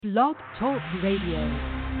Blog Talk Radio.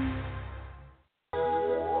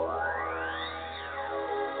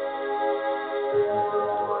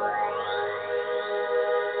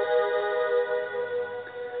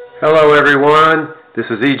 Hello everyone, this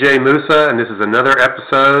is E.J. Musa and this is another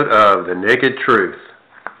episode of The Naked Truth.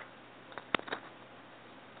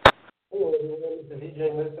 Hello everyone, this is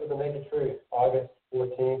E.J. Musa of The Naked Truth, August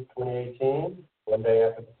 14th, 2018, one day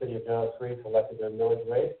after the city of Johns Creek elected their millage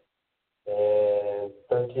rate, and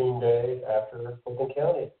 13 days after Fulton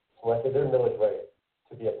County selected their millage rate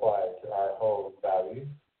to be applied to our home values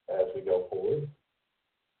as we go forward.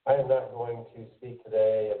 I am not going to speak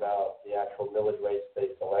today about the actual millage rates they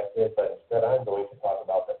selected, but instead I'm going to talk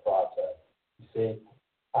about the process. You see,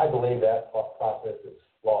 I believe that process is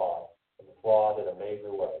flawed, and flawed in a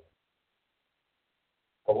major way.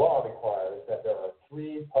 The law requires that there are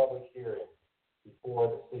 3 public hearings before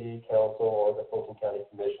the city council or the Fulton County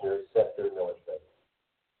commissioners set their millage rates.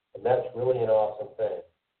 And that's really an awesome thing.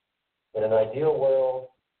 In an ideal world,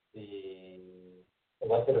 the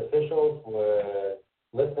elected officials would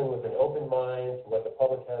listen with an open mind to what the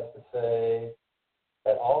public has to say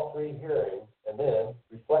at all 3 hearings, and then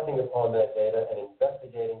reflecting upon that data and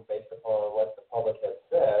investigating based upon what the public has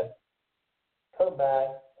said, come back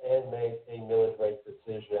and make a millage rate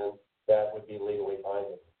decision that would be legally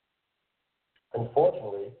binding.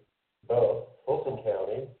 Unfortunately, both Fulton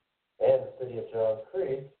County and the city of Johns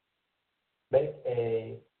Creek make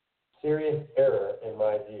a serious error in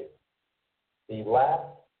my view. The last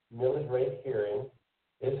millage rate hearing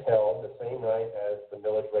is held the same night as the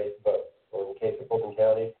millage rate vote, or in the case of Fulton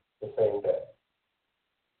County, the same day.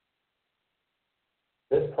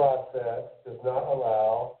 This process does not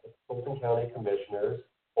allow the Fulton County commissioners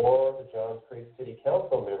or the Johns Creek City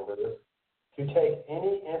Council members to take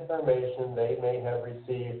any information they may have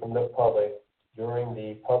received from the public during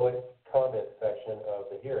the public comment section of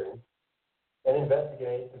the hearing and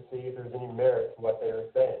investigate to see if there's any merit to what they are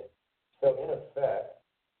saying. So in effect,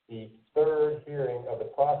 the third hearing of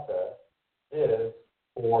the process is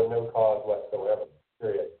for no cause whatsoever,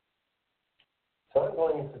 period. So I'm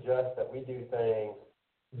going to suggest that we do things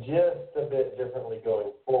just a bit differently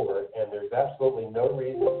going forward, and there's absolutely no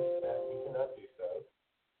reason that we cannot do so.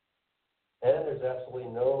 And there's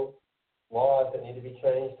absolutely no laws that need to be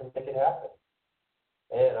changed to make it happen.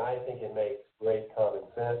 And I think it makes great common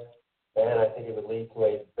sense, and I think it would lead to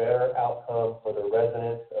a better outcome for the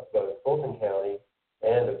residents of both Fulton County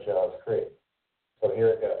and of Johns Creek. So here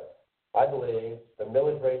it goes. I believe the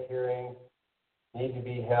millage rate hearings need to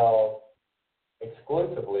be held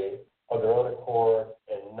exclusively of their own accord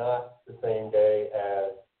and not the same day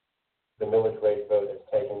as the millage rate vote is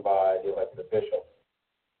taken by the elected officials.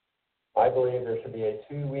 I believe there should be a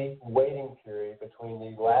 2-week waiting period between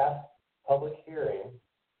the last public hearing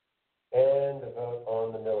and the vote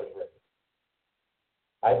on the millage rate.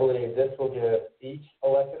 I believe this will give each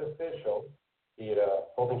elected official, be it a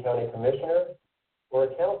Fulton County commissioner or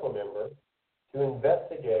a council member, to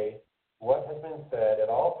investigate what has been said at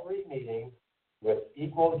all 3 meetings with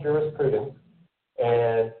equal jurisprudence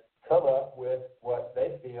and come up with what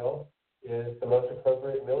they feel is the most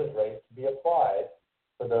appropriate millage rate to be applied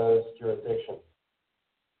for those jurisdictions.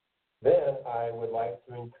 Then I would like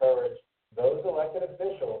to encourage those elected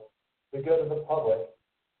officials to go to the public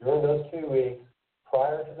during those 2 weeks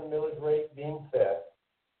prior to the millage rate being set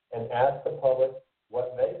and ask the public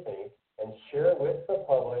what they think and share with the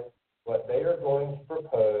public what they are going to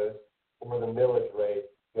propose for the millage rate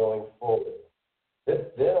going forward. This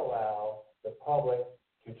then allows the public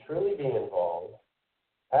to truly be involved,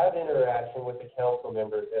 have interaction with the council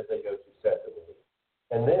members as they go through set the rate,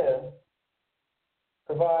 and then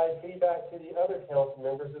provide feedback to the other council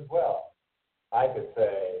members as well. I could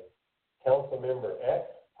say, Council Member X,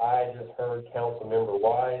 I just heard Council Member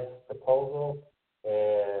Y's proposal,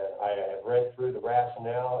 and I have read through the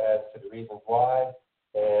rationale as to the reasons why,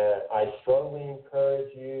 and I strongly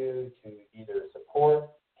encourage you to either support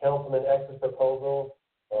Councilman X's proposal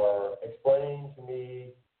or explain to me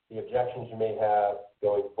the objections you may have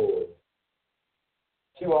going forward.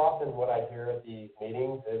 Too often what I hear at these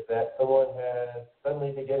meetings is that someone has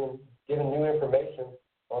suddenly been given new information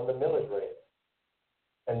on the millage rate.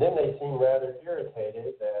 And then they seem rather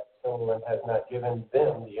irritated that someone has not given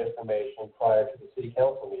them the information prior to the city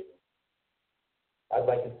council meeting. I'd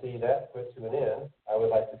like to see that put to an end. I would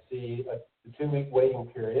like to see a 2-week waiting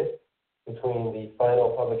period between the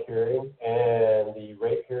final public hearing and the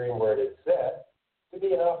rate hearing where it is set to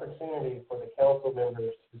be an opportunity for the council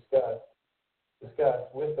members to discuss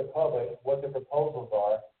with the public what the proposals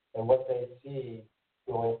are and what they see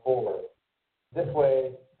going forward. This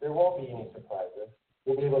way, there won't be any surprises.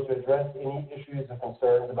 we'll be able to address any issues or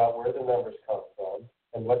concerns about where the numbers come from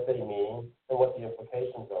and what they mean and what the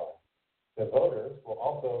implications are. The voters will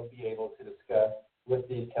also be able to discuss with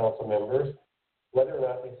these council members whether or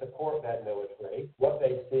not they support that millage rate, what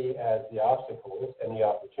they see as the obstacles and the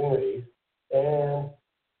opportunities, and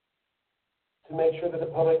to make sure that the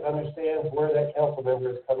public understands where that council member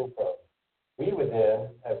is coming from. We would then,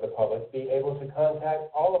 as the public, be able to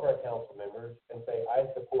contact all of our council members and say, I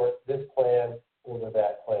support this plan over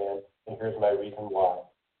that plan, and here's my reason why.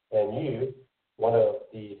 And you, one of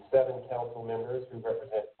the 7 council members who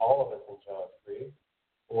represent all of us in Johns Creek,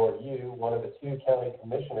 or you, one of the 2 county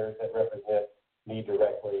commissioners that represent me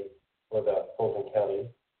directly for the Fulton County,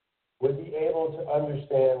 would be able to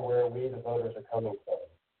understand where we, the voters, are coming from.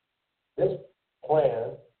 This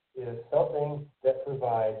plan is something that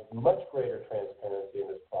provides much greater transparency in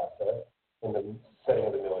this process, in the setting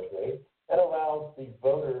of the millage rate, and allows the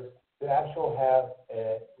voters to actually have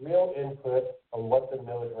a real input on what the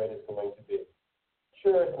millage rate is going to be.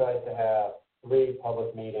 Sure, it's nice to have 3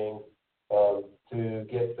 public meetings to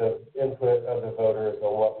get the input of the voters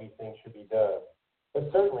on what we think should be done. But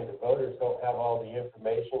certainly the voters don't have all the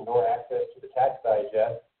information nor access to the tax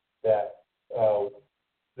digest that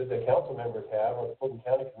the council members have or the Fulton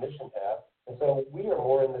County Commission have, and so we are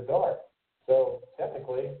more in the dark. So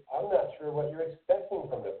technically, I'm not sure what you're expecting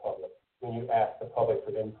from the public when you ask the public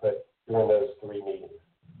for input during those 3 meetings.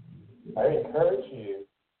 I encourage you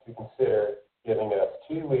to consider giving us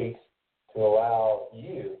 2 weeks to allow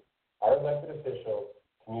you, our elected officials,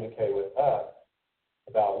 to communicate with us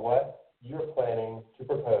about what you're planning to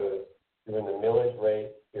propose during the millage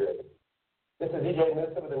rate period. This is E.J.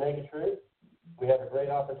 Musa with the Naked Truth. We have a great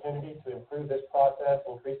opportunity to improve this process,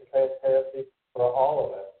 increase the transparency for all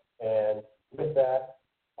of us. And with that,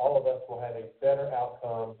 all of us will have a better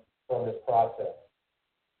outcome from this process.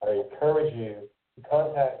 I encourage you to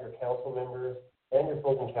contact your council members and your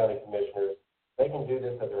Fulton County commissioners. They can do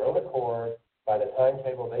this of their own accord by the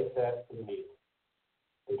timetable they set for the meeting.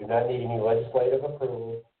 They do not need any legislative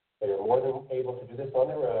approval. They are more than able to do this on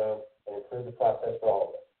their own and improve the process for all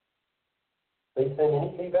of us. Please send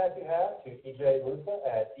any feedback you have to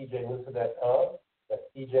ejmoosa@ejmoosa.com. That's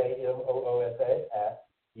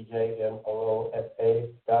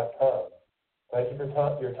ejmoosa@ejmoosa.com. Thank you for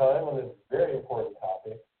your time on this very important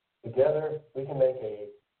topic. Together, we can make a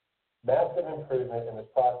massive improvement in this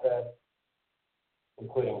process,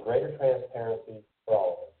 including greater transparency for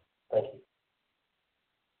all of us. Thank you.